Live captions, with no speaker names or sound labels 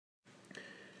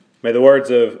May the words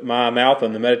of my mouth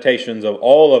and the meditations of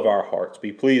all of our hearts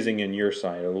be pleasing in your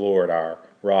sight, O Lord, our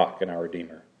rock and our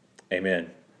Redeemer.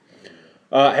 Amen.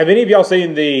 Have any of y'all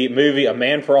seen the movie A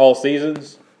Man for All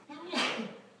Seasons?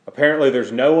 Apparently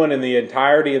there's no one in the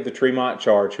entirety of the Tremont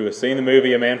Charge who has seen the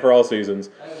movie A Man for All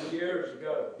Seasons. Years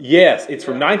ago. Yes, it's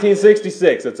from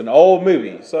 1966. It's an old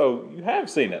movie, so you have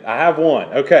seen it. I have one.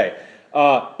 Okay.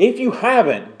 If you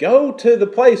haven't, go to the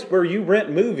place where you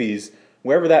rent movies,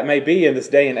 wherever that may be in this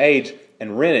day and age,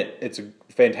 and rent it. It's a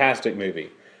fantastic movie.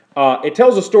 It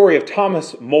tells the story of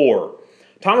Thomas More.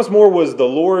 Thomas More was the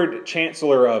Lord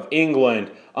Chancellor of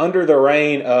England under the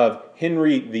reign of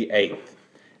Henry VIII.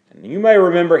 And you may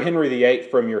remember Henry VIII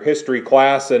from your history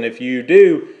class, and if you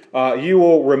do, you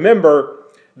will remember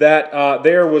that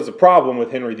there was a problem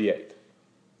with Henry VIII.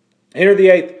 Henry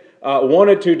VIII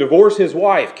wanted to divorce his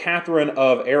wife, Catherine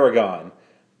of Aragon,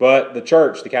 but the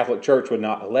Catholic Church, would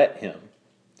not let him.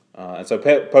 And so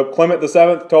Pope Clement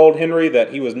VII told Henry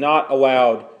that he was not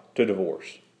allowed to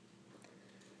divorce.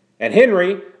 And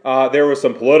Henry, there was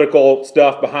some political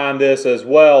stuff behind this as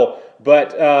well,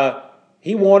 but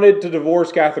he wanted to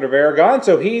divorce Catherine of Aragon,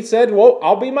 so he said, well,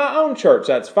 I'll be my own church,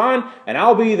 that's fine, and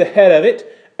I'll be the head of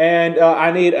it, and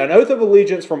I need an oath of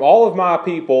allegiance from all of my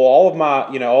people, all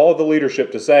of the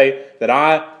leadership to say that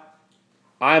I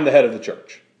am the head of the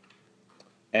church.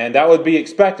 And that would be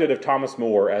expected of Thomas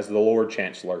More as the Lord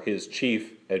Chancellor, his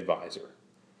chief advisor.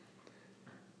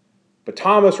 But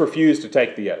Thomas refused to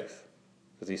take the oath.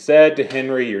 Because he said to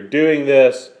Henry, you're doing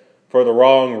this for the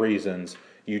wrong reasons.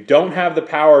 You don't have the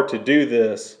power to do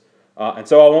this, and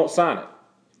so I won't sign it.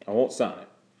 I won't sign it.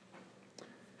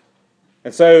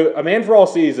 And so A Man for All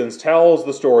Seasons tells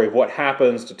the story of what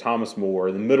happens to Thomas More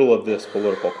in the middle of this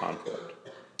political conflict.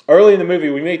 Early in the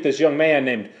movie, we meet this young man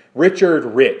named Richard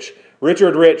Rich.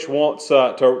 Richard Rich wants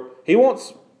a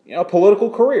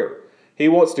political career. He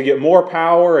wants to get more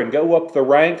power and go up the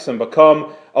ranks and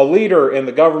become a leader in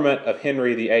the government of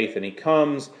Henry VIII. And he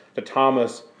comes to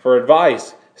Thomas for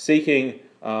advice, seeking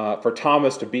for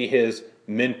Thomas to be his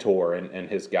mentor and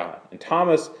his guide. And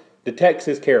Thomas detects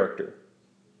his character.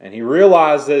 And he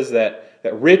realizes that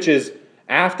Rich is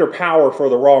after power for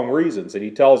the wrong reasons. And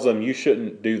he tells them, you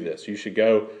shouldn't do this. You should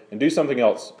go and do something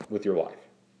else with your life.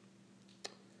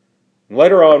 And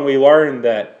later on, we learn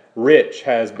that Rich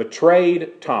has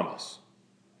betrayed Thomas.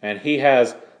 And he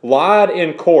has lied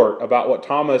in court about what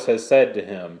Thomas has said to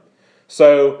him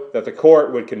so that the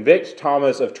court would convict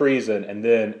Thomas of treason and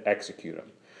then execute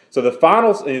him. So the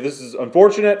final, this is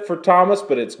unfortunate for Thomas,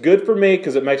 but it's good for me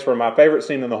because it makes for my favorite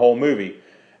scene in the whole movie.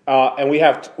 And we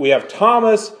have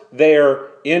Thomas there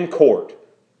in court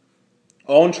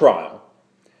on trial.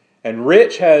 And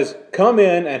Rich has come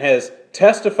in and has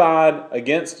testified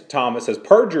against Thomas, has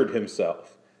perjured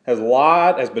himself, has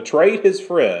lied, has betrayed his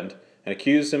friend, and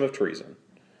accused him of treason.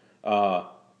 And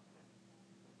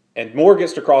Moore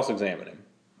gets to cross-examine him.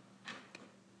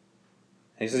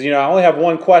 And he says, I only have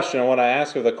one question I want to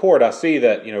ask of the court. I see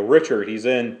that, Richard, he's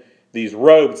in these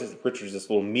robes. Richard's this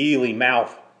little mealy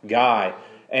mouth guy.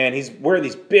 And he's wearing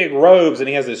these big robes, and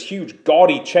he has this huge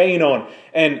gaudy chain on.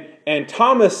 And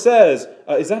Thomas says,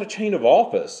 is that a chain of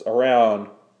office around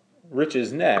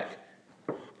Rich's neck?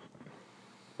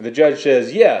 And the judge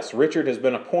says, yes, Richard has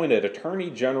been appointed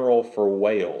Attorney General for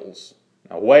Wales.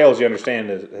 Now, Wales, you understand,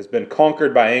 has been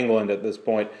conquered by England at this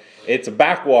point. It's a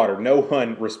backwater. No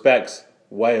one respects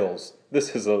Wales.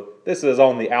 This is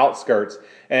on the outskirts.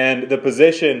 And the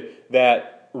position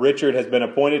that Richard has been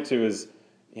appointed to is,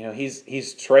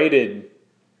 he's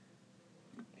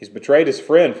betrayed his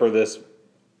friend for this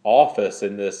office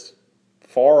in this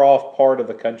far-off part of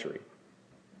the country.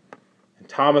 And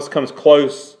Thomas comes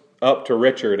close up to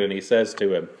Richard, and he says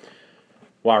to him,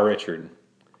 why, Richard,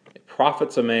 it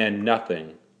profits a man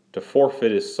nothing to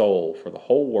forfeit his soul for the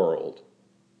whole world,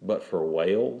 but for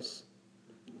Wales.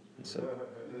 So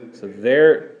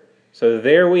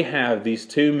there we have these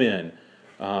two men.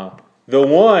 The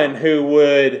one who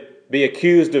would be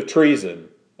accused of treason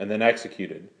and then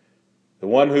executed. The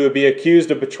one who would be accused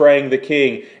of betraying the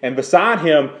king. And beside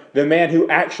him, the man who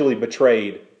actually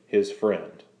betrayed his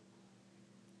friend.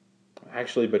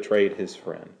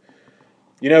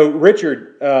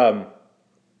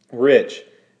 Rich,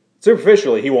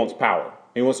 superficially, he wants power.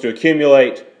 He wants to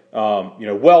accumulate,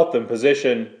 wealth and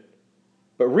position.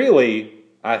 But really,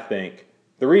 I think,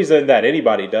 the reason that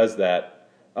anybody does that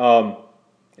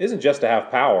isn't just to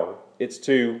have power. It's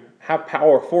to have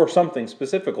power for something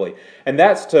specifically. And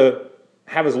that's to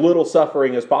have as little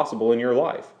suffering as possible in your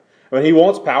life. When he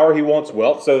wants power, he wants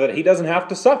wealth so that he doesn't have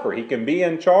to suffer. He can be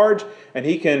in charge and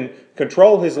he can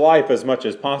control his life as much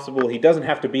as possible. He doesn't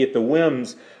have to be at the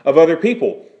whims of other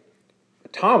people.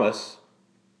 Thomas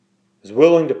is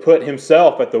willing to put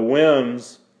himself at the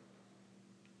whims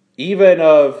even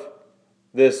of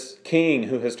this king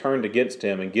who has turned against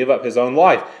him and give up his own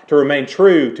life to remain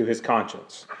true to his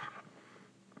conscience.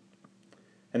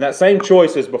 And that same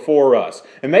choice is before us.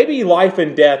 And maybe life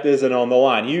and death isn't on the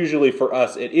line. Usually for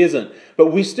us it isn't.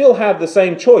 But we still have the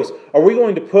same choice. Are we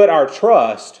going to put our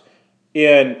trust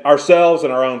in ourselves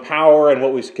and our own power and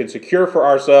what we can secure for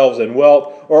ourselves and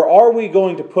wealth? Or are we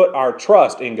going to put our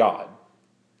trust in God?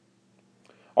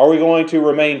 Are we going to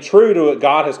remain true to what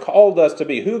God has called us to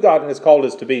be, who God has called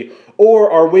us to be?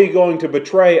 Or are we going to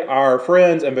betray our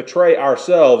friends and betray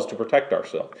ourselves to protect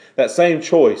ourselves? That same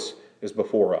choice is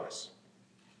before us.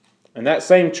 And that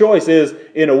same choice is,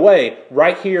 in a way,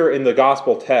 right here in the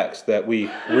gospel text that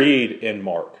we read in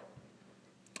Mark.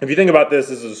 If you think about this,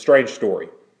 this is a strange story.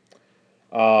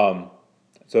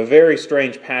 It's a very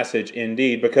strange passage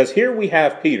indeed, because here we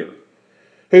have Peter,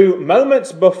 who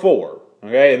moments before,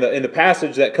 okay, in the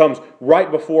passage that comes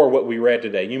right before what we read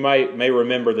today, you may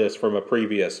remember this from a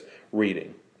previous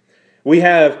reading. We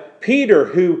have Peter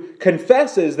who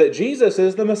confesses that Jesus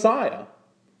is the Messiah.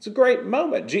 It's a great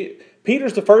moment.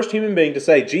 Peter's the first human being to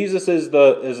say Jesus is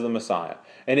the Messiah.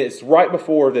 And it's right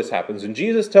before this happens. And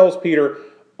Jesus tells Peter,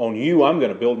 on you I'm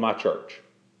going to build my church.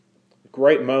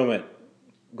 Great moment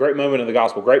in the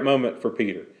gospel. Great moment for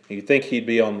Peter. You'd think he'd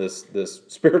be on this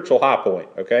spiritual high point,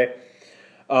 okay?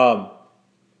 But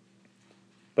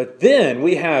then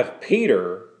we have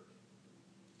Peter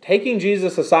taking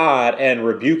Jesus aside and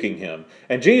rebuking him.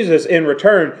 And Jesus, in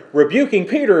return, rebuking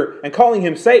Peter and calling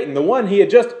him Satan, the one he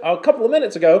had just, a couple of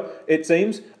minutes ago, it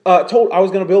seems, told, I was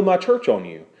going to build my church on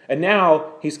you. And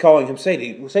now he's calling him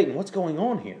Satan. Satan, what's going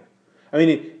on here? I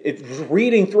mean, it's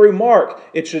reading through Mark,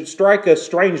 it should strike us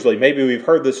strangely. Maybe we've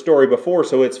heard this story before,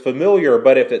 so it's familiar,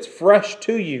 but if it's fresh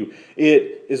to you,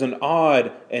 it is an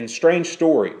odd and strange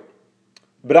story.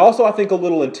 But also, I think, a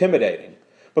little intimidating.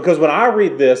 Because when I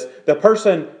read this, the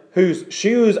person whose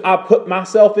shoes I put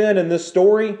myself in this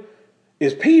story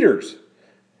is Peter's.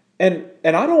 And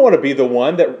I don't want to be the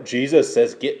one that Jesus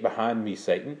says, get behind me,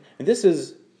 Satan. And this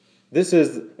is,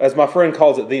 as my friend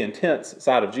calls it, the intense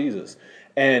side of Jesus.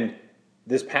 And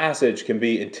this passage can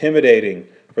be intimidating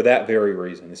for that very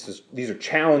reason. These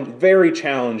are very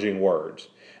challenging words.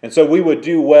 And so we would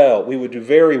do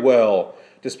very well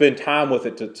to spend time with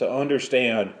it to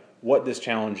understand what this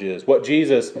challenge is, what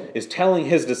Jesus is telling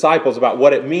his disciples about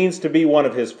what it means to be one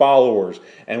of his followers,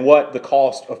 and what the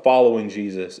cost of following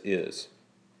Jesus is.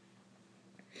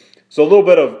 So a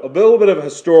little bit of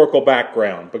historical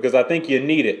background, because I think you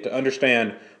need it to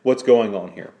understand what's going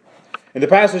on here. In the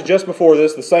passage just before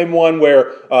this, the same one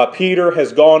where Peter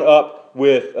has gone up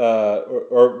with,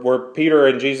 or where Peter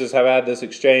and Jesus have had this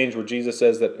exchange, where Peter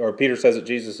says that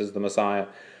Jesus is the Messiah.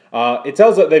 It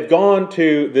tells that they've gone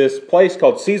to this place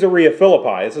called Caesarea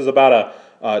Philippi. This is about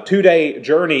a 2-day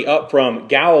journey up from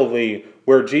Galilee,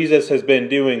 where Jesus has been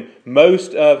doing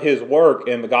most of his work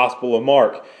in the Gospel of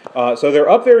Mark. So they're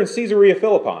up there in Caesarea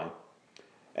Philippi.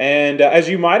 And as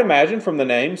you might imagine from the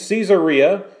name,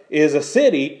 Caesarea is a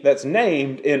city that's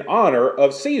named in honor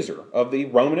of Caesar, of the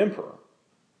Roman emperor.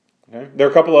 Okay? There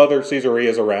are a couple other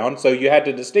Caesareas around, so you had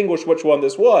to distinguish which one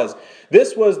this was.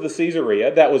 This was the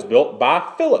Caesarea that was built by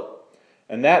Philip.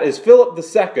 And that is Philip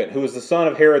II, who was the son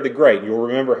of Herod the Great. You'll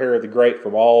remember Herod the Great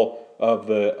from all of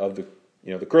the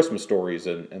Christmas stories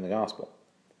in the Gospel.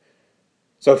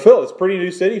 So Philip, it's a pretty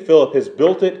new city. Philip has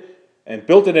built it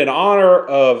in honor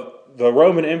of the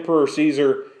Roman Emperor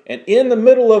Caesar. And in the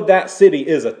middle of that city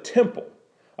is a temple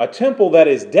that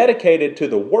is dedicated to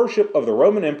the worship of the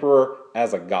Roman Emperor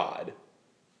as a god.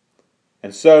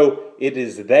 And so it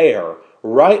is there,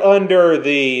 right under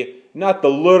not the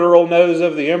literal nose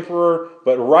of the emperor,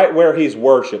 but right where he's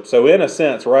worshipped. So in a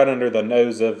sense, right under the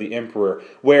nose of the emperor,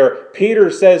 where Peter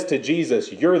says to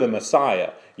Jesus, you're the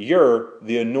Messiah, you're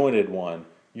the anointed one,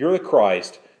 you're the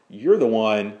Christ, you're the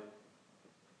one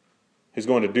who's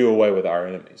going to do away with our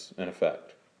enemies, in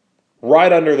effect.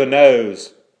 Right under the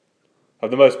nose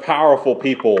of the most powerful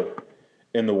people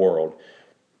in the world.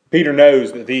 Peter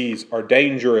knows that these are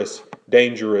dangerous,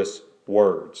 dangerous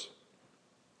words.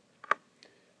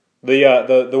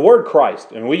 The word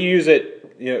Christ, and we use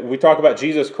it, we talk about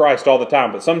Jesus Christ all the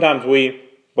time, but sometimes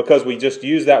because we just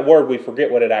use that word, we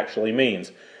forget what it actually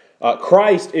means.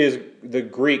 Christ is the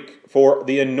Greek for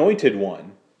the anointed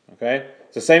one. Okay?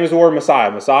 It's the same as the word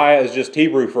Messiah. Messiah is just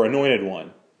Hebrew for anointed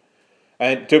one.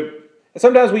 And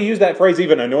sometimes we use that phrase,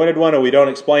 even anointed one, and we don't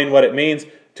explain what it means.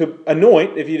 To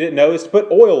anoint, if you didn't know, is to put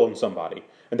oil on somebody.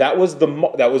 And that was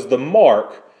the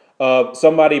mark of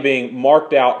somebody being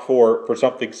marked out for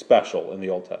something special in the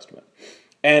Old Testament.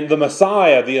 And the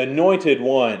Messiah, the anointed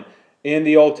one in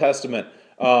the Old Testament,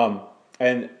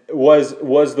 and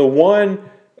was the one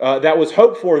that was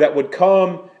hoped for, that would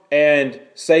come and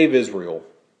save Israel.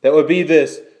 That would be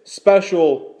this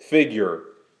special figure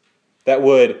that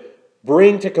would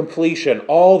bring to completion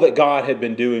all that God had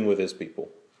been doing with his people.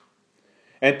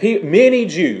 And many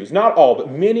Jews, not all,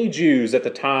 but many Jews at the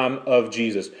time of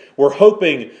Jesus were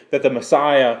hoping that the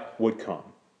Messiah would come.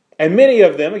 And many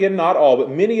of them, again, not all, but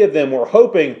many of them were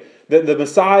hoping that the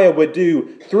Messiah would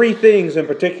do three things in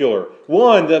particular.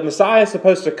 One, the Messiah is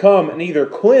supposed to come and either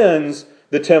cleanse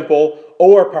the temple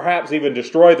or perhaps even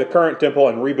destroy the current temple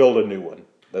and rebuild a new one.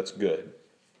 That's good.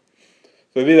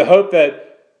 So it would be the hope that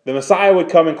the Messiah would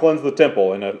come and cleanse the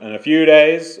temple. In a few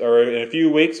days, or in a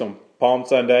few weeks, on Palm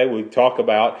Sunday, we talk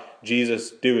about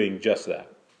Jesus doing just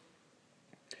that.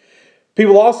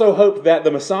 People also hoped that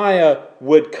the Messiah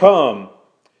would come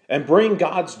and bring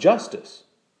God's justice.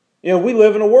 You know, we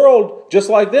live in a world just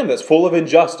like them that's full of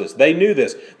injustice. They knew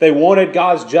this. They wanted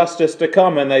God's justice to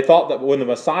come, and they thought that when the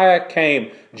Messiah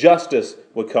came, justice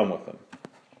would come with him.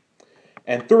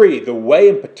 And three, the way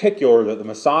in particular that the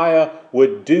Messiah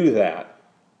would do that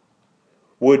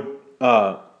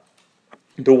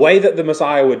the way that the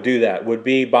Messiah would do that would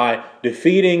be by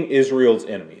defeating Israel's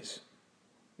enemies.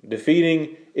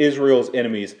 Defeating Israel's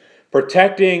enemies.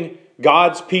 Protecting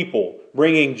God's people.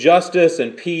 Bringing justice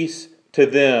and peace to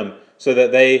them so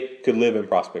that they could live in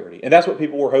prosperity. And that's what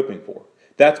people were hoping for.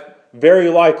 That's very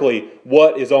likely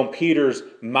what is on Peter's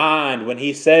mind when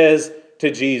he says to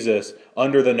Jesus,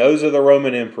 under the nose of the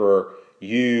Roman emperor,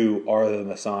 "You are the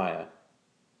Messiah."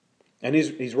 And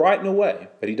he's right in a way,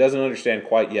 but he doesn't understand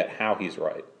quite yet how he's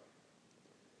right.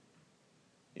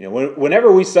 You know,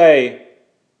 whenever we say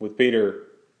with Peter,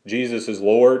 Jesus is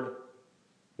Lord,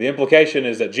 the implication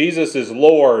is that Jesus is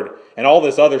Lord and all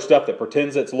this other stuff that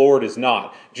pretends it's Lord is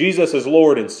not. Jesus is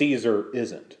Lord and Caesar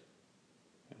isn't.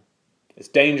 It's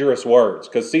dangerous words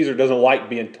because Caesar doesn't like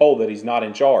being told that he's not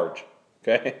in charge.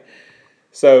 Okay?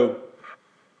 So,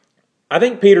 I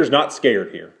think Peter's not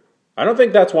scared here. I don't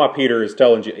think that's why Peter is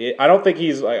telling you. I don't think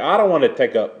he's like, I don't want to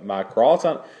take up my cross.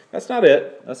 That's not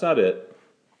it. That's not it.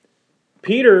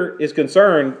 Peter is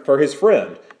concerned for his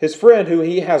friend who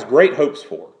he has great hopes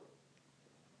for.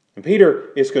 And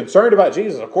Peter is concerned about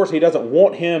Jesus. Of course, he doesn't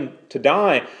want him to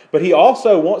die, but he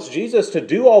also wants Jesus to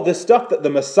do all this stuff that the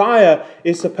Messiah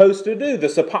is supposed to do.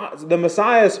 The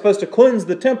Messiah is supposed to cleanse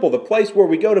the temple, the place where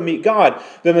we go to meet God.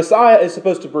 The Messiah is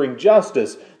supposed to bring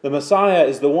justice. The Messiah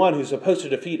is the one who's supposed to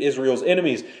defeat Israel's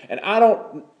enemies. And I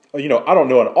don't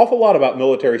know an awful lot about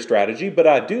military strategy, but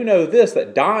I do know this,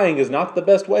 that dying is not the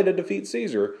best way to defeat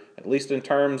Caesar, at least in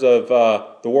terms of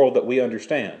the world that we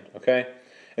understand, okay?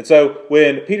 And so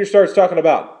when Peter starts talking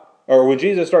about, or when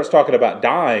Jesus starts talking about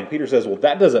dying, Peter says, well,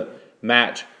 that doesn't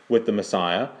match with the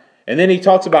Messiah. And then he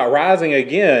talks about rising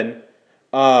again,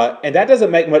 and that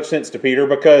doesn't make much sense to Peter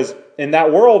because in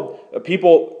that world,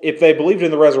 people, if they believed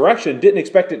in the resurrection, didn't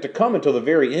expect it to come until the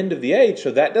very end of the age, so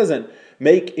that doesn't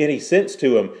make any sense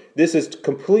to him. This is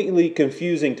completely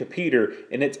confusing to Peter,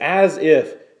 and it's as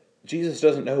if Jesus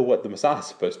doesn't know what the Messiah is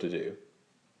supposed to do.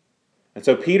 And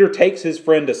so Peter takes his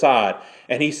friend aside,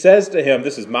 and he says to him,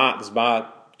 this is my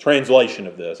translation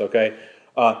of this, okay?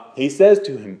 He says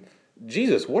to him,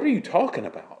 Jesus, what are you talking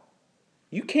about?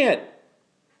 You can't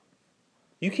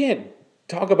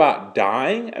talk about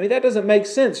dying. I mean, that doesn't make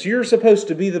sense. You're supposed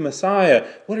to be the Messiah.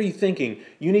 What are you thinking?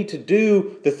 You need to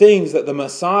do the things that the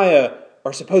Messiah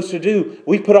are supposed to do.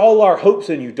 We put all our hopes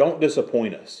in you. Don't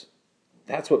disappoint us.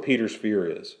 That's what Peter's fear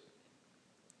is.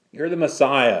 You're the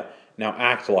Messiah. Now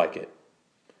act like it.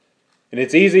 And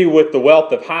it's easy with the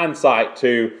wealth of hindsight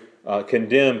to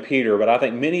condemn Peter, but I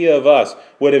think many of us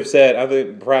would have said, I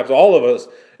think perhaps all of us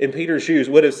in Peter's shoes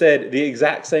would have said the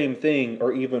exact same thing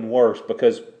or even worse,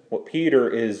 because what Peter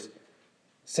is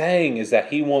saying is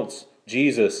that he wants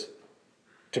Jesus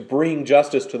to bring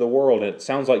justice to the world, and it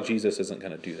sounds like Jesus isn't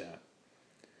going to do that.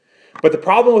 But the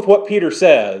problem with what Peter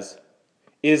says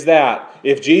is that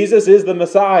if Jesus is the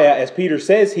Messiah, as Peter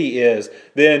says he is,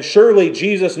 then surely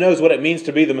Jesus knows what it means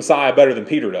to be the Messiah better than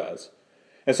Peter does.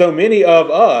 And so many of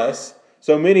us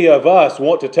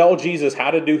want to tell Jesus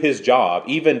how to do his job,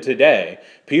 even today.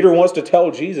 Peter wants to tell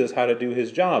Jesus how to do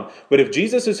his job. But if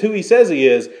Jesus is who he says he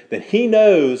is, then he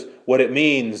knows what it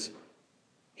means.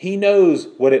 He knows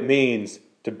what it means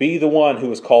to be the one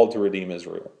who is called to redeem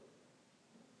Israel.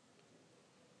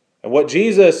 And what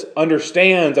Jesus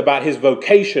understands about his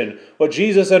vocation, what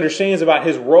Jesus understands about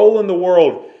his role in the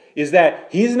world, is that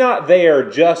he's not there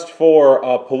just for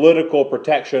a political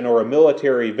protection or a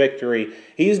military victory.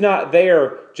 He's not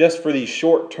there just for these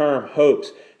short-term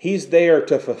hopes. He's there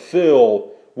to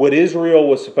fulfill what Israel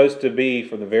was supposed to be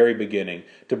from the very beginning,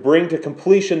 to bring to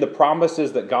completion the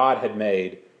promises that God had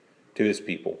made to his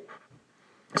people.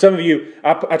 Some of you,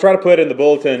 I try to put in the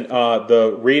bulletin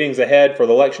the readings ahead for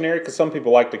the lectionary because some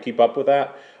people like to keep up with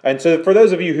that. And so for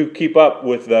those of you who keep up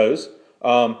with those,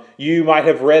 you might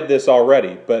have read this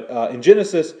already. But in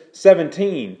Genesis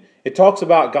 17, it talks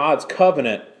about God's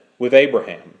covenant with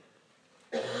Abraham.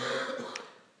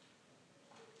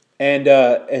 And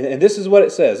this is what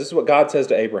it says. This is what God says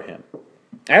to Abraham.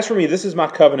 As for me, this is my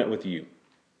covenant with you.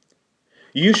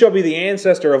 You shall be the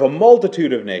ancestor of a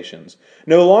multitude of nations.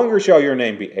 No longer shall your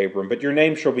name be Abram, but your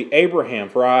name shall be Abraham,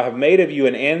 for I have made of you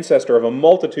an ancestor of a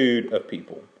multitude of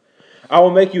people. I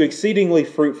will make you exceedingly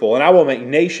fruitful, and I will make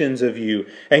nations of you,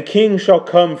 and kings shall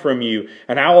come from you,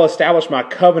 and I will establish my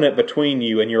covenant between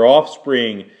you and your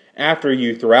offspring after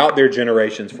you throughout their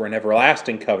generations for an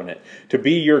everlasting covenant, to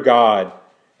be your God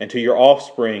and to your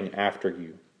offspring after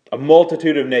you. A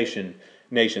multitude of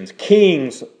nations,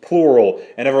 kings, plural,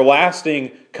 an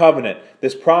everlasting covenant.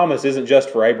 This promise isn't just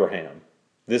for Abraham.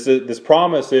 This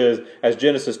promise is, as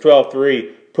Genesis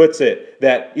 12:3 puts it,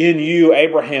 that in you,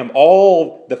 Abraham,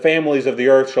 all the families of the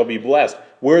earth shall be blessed.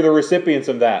 We're the recipients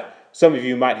of that. Some of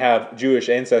you might have Jewish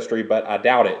ancestry, but I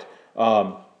doubt it.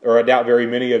 Or I doubt very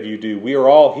many of you do. We are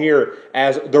all here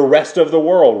as the rest of the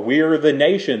world. We're the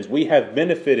nations. We have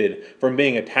benefited from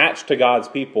being attached to God's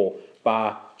people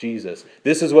by Jesus.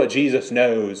 This is what Jesus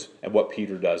knows and what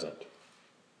Peter doesn't.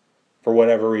 For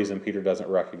whatever reason, Peter doesn't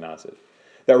recognize it.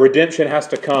 That redemption has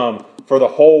to come for the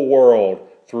whole world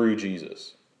through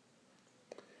Jesus.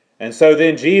 And so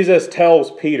then Jesus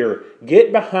tells Peter,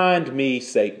 get behind me,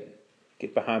 Satan.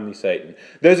 Get behind me, Satan.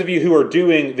 Those of you who are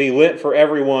doing the Lent for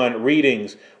Everyone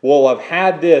readings will have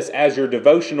had this as your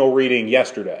devotional reading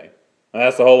yesterday. And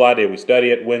that's the whole idea. We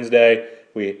study it Wednesday,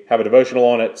 we have a devotional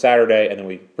on it Saturday, and then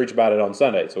we preach about it on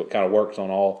Sunday. So it kind of works on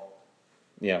all,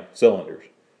 cylinders.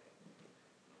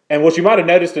 And what you might have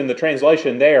noticed in the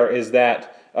translation there is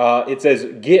that it says,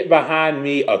 get behind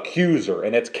me, accuser.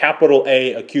 And it's capital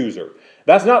A, accuser.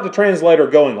 That's not the translator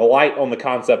going light on the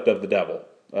concept of the devil.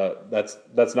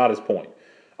 That's not his point.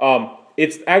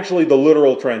 It's actually the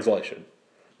literal translation.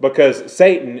 Because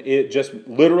Satan,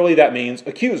 that means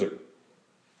accuser.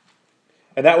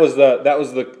 And that's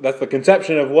the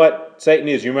conception of what Satan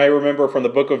is. You may remember from the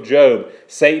book of Job,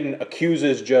 Satan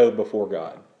accuses Job before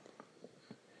God.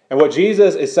 And what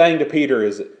Jesus is saying to Peter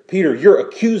is, Peter, you're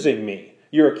accusing me.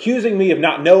 You're accusing me of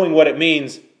not knowing what it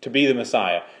means to be the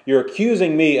Messiah. You're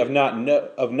accusing me of not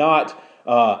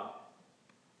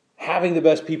having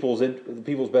the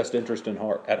people's best interest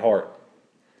at heart.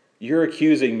 You're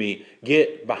accusing me.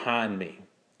 Get behind me.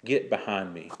 Get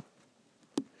behind me.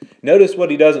 Notice what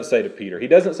he doesn't say to Peter. He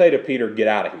doesn't say to Peter, get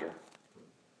out of here.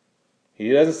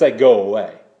 He doesn't say, go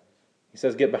away. He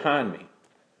says, get behind me.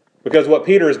 Because what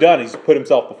Peter has done, he's put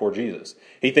himself before Jesus.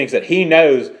 He thinks that he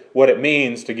knows what it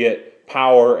means to get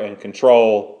power and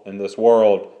control in this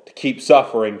world, to keep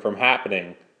suffering from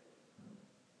happening.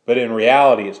 But in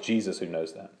reality, it's Jesus who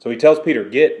knows that. So he tells Peter,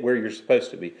 get where you're supposed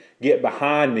to be. Get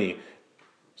behind me.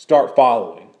 Start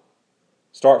following.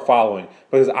 Start following.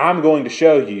 Because I'm going to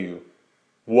show you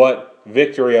what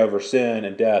victory over sin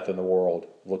and death in the world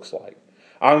looks like.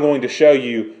 I'm going to show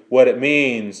you what it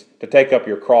means to take up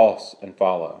your cross and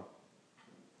follow.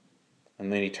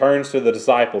 And then he turns to the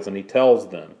disciples and he tells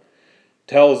them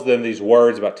these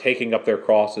words about taking up their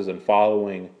crosses and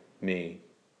following me.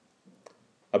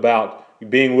 About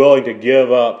being willing to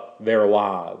give up their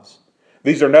lives.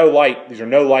 These are no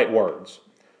light words.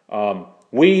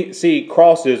 We see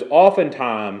crosses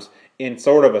oftentimes in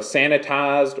sort of a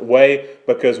sanitized way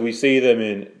because we see them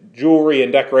in jewelry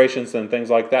and decorations and things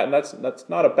like that, and that's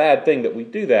not a bad thing that we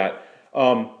do that.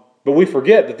 But we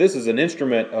forget that this is an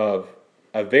instrument of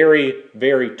a very,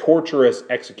 very torturous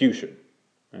execution.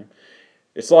 Okay?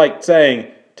 It's like saying,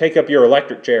 take up your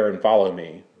electric chair and follow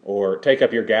me, or take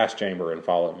up your gas chamber and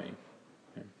follow me.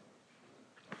 Okay?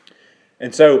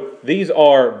 And so these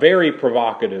are very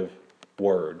provocative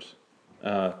words,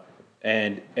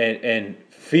 and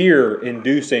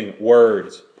fear-inducing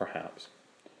words, perhaps.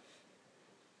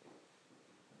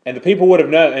 And the people would have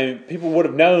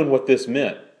known what this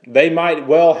meant. They might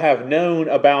well have known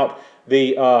about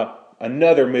the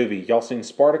another movie. Y'all seen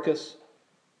Spartacus?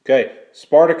 Okay,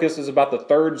 Spartacus is about the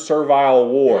Third Servile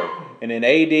War, and in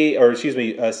 70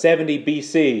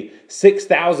 BC,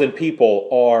 6,000 people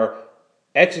are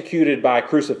executed by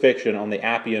crucifixion on the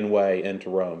Appian Way into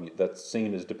Rome. That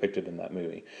scene is depicted in that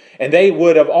movie. And they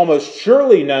would have almost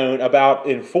surely known about,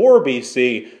 in 4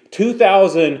 BC,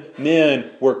 2,000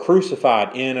 men were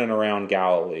crucified in and around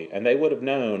Galilee. And they would have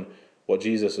known what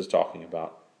Jesus is talking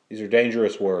about. These are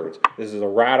dangerous words. This is a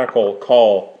radical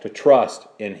call to trust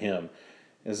in Him.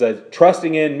 It says,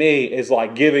 trusting in me is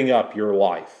like giving up your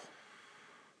life.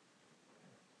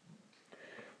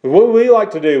 What we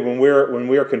like to do when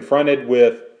we're confronted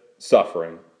with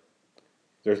suffering,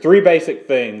 there are three basic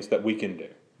things that we can do.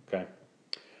 Okay,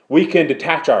 we can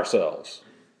detach ourselves,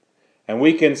 and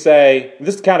we can say,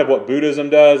 this is kind of what Buddhism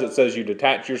does. It says you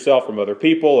detach yourself from other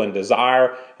people and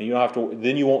desire, and you don't have to.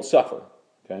 Then you won't suffer.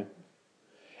 Okay,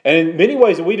 and in many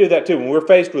ways we do that too. When we're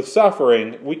faced with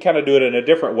suffering, we kind of do it in a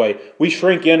different way. We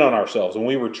shrink in on ourselves and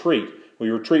we retreat. We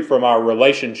retreat from our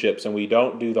relationships and we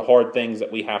don't do the hard things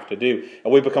that we have to do.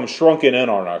 And we become shrunken in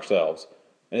on ourselves.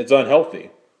 And it's unhealthy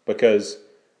because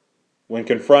when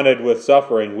confronted with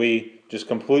suffering, we just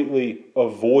completely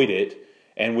avoid it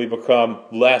and we become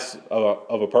less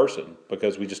of a person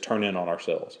because we just turn in on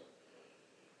ourselves.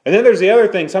 And then there's the other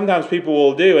thing sometimes people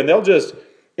will do, and they'll just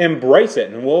embrace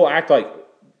it and we'll act like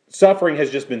suffering has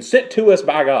just been sent to us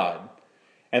by God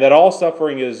and that all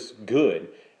suffering is good.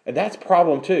 And that's a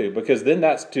problem too, because then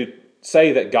that's to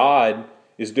say that God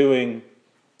is doing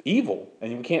evil.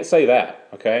 And you can't say that,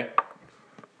 okay?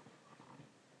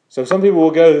 So some people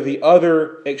will go to the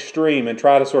other extreme and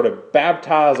try to sort of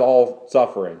baptize all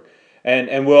suffering.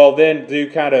 And will then do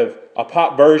kind of a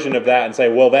pop version of that and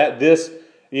say, well, this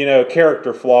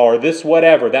character flaw or this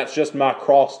whatever, that's just my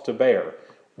cross to bear.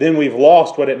 Then we've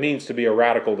lost what it means to be a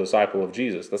radical disciple of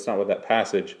Jesus. That's not what that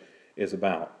passage is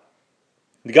about.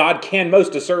 God can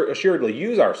most assuredly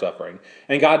use our suffering,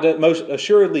 and God most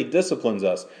assuredly disciplines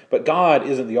us, but God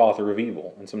isn't the author of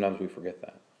evil, and sometimes we forget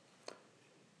that.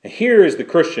 And here is the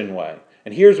Christian way,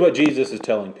 and here's what Jesus is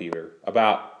telling Peter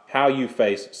about how you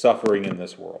face suffering in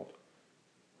this world.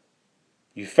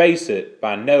 You face it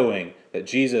by knowing that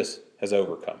Jesus has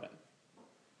overcome it.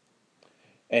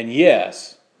 And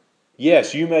yes,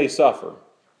 you may suffer,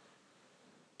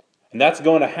 and that's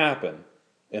going to happen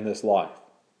in this life.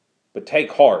 But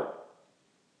take heart,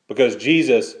 because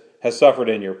Jesus has suffered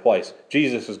in your place.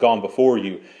 Jesus has gone before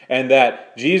you. And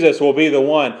that Jesus will be the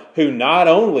one who not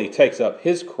only takes up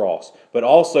His cross, but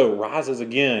also rises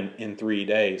again in 3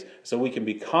 days. So we can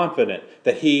be confident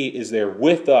that He is there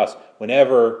with us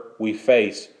whenever we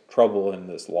face trouble in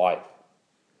this life.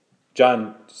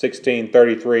 John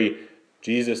 16:33,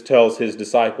 Jesus tells His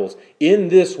disciples, in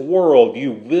this world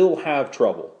you will have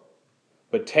trouble,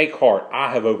 but take heart,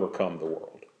 I have overcome the world.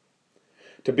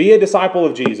 To be a disciple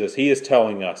of Jesus, He is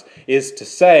telling us, is to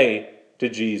say to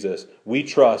Jesus, we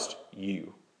trust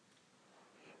you.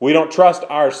 We don't trust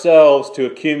ourselves to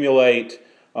accumulate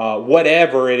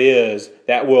whatever it is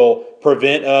that will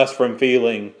prevent us from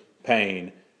feeling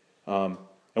pain. And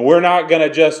we're not going to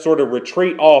just sort of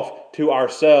retreat off to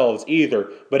ourselves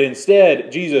either. But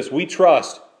instead, Jesus, we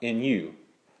trust in you.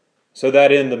 So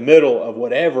that in the middle of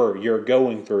whatever you're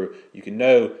going through, you can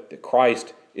know that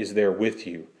Christ is there with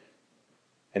you.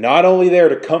 And not only there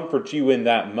to comfort you in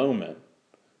that moment,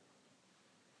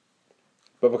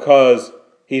 but because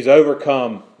He's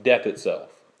overcome death itself.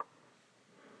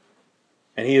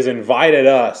 And He has invited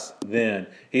us then.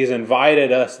 He's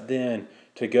invited us then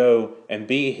to go and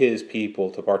be His people,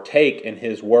 to partake in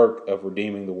His work of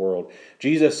redeeming the world.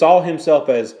 Jesus saw Himself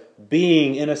as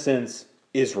being, in a sense,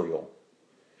 Israel.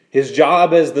 His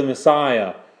job as the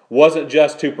Messiah wasn't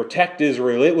just to protect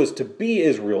Israel, it was to be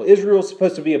Israel. Israel is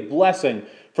supposed to be a blessing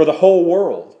for the whole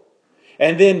world.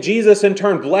 And then Jesus in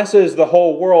turn blesses the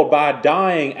whole world by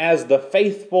dying as the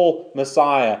faithful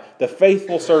Messiah, the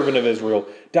faithful servant of Israel,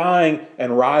 dying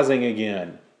and rising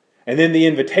again. And then the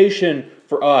invitation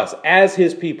for us as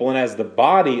His people and as the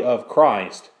body of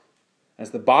Christ,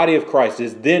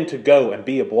 is then to go and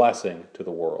be a blessing to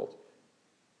the world.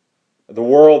 The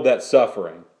world that's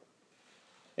suffering.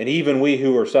 And even we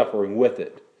who are suffering with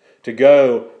it. To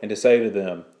go and to say to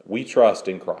them, we trust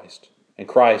in Christ. And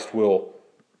Christ will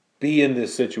be in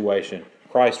this situation.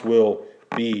 Christ will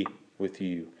be with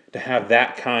you. To have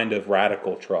that kind of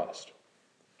radical trust.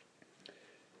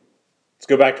 Let's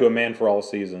go back to A Man for All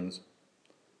Seasons.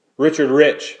 Richard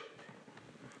Rich,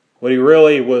 what he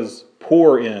really was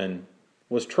poor in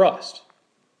was trust.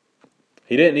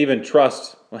 He didn't even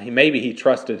trust, maybe he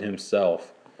trusted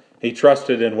himself. He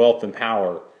trusted in wealth and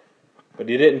power, but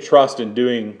he didn't trust in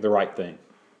doing the right thing.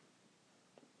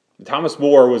 Thomas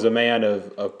More was a man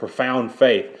of profound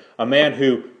faith, a man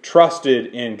who trusted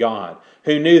in God,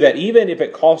 who knew that even if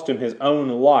it cost him his own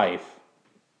life,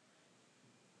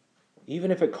 he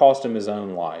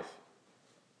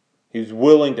was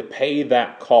willing to pay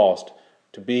that cost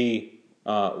to be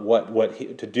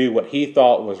to do what he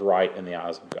thought was right in the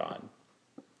eyes of God.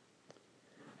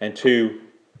 And to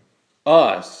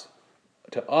us,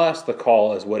 To us, the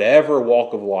call is whatever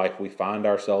walk of life we find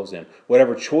ourselves in,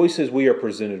 whatever choices we are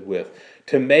presented with,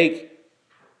 to make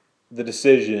the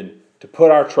decision to put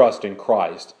our trust in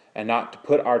Christ and not to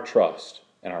put our trust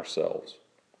in ourselves.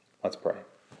 Let's pray.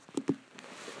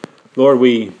 Lord,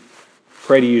 we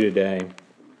pray to you today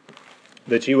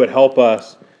that you would help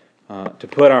us to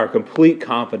put our complete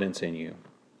confidence in you.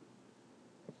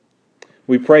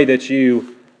 We pray that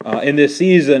you, in this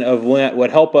season of Lent,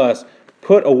 would help us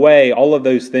put away all of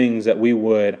those things that we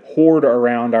would hoard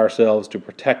around ourselves to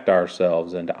protect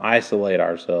ourselves and to isolate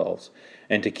ourselves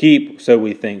and to keep, so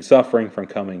we think, suffering from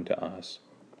coming to us.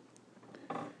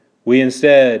 We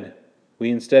instead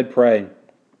pray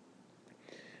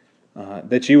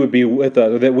that you would be with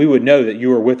us, that we would know that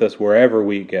you are with us wherever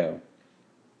we go,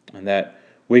 and that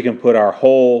we can put our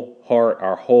whole heart,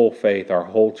 our whole faith, our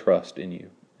whole trust in you.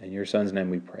 In your Son's name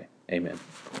we pray. Amen.